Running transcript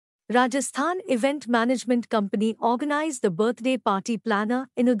Rajasthan Event Management Company organized the birthday party planner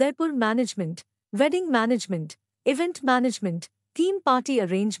in Udaipur management, wedding management, event management, theme party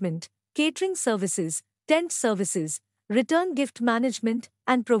arrangement, catering services, tent services, return gift management,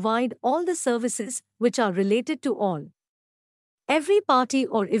 and provide all the services which are related to all. Every party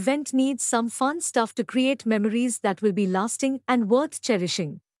or event needs some fun stuff to create memories that will be lasting and worth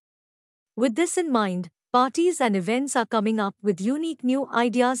cherishing. With this in mind, parties and events are coming up with unique new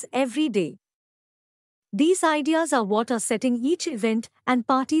ideas every day. These ideas are what are setting each event and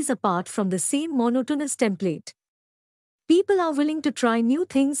parties apart from the same monotonous template. People are willing to try new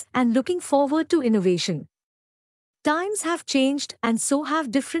things and looking forward to innovation. Times have changed and so have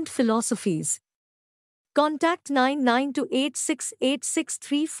different philosophies. Contact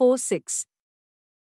 9928686346.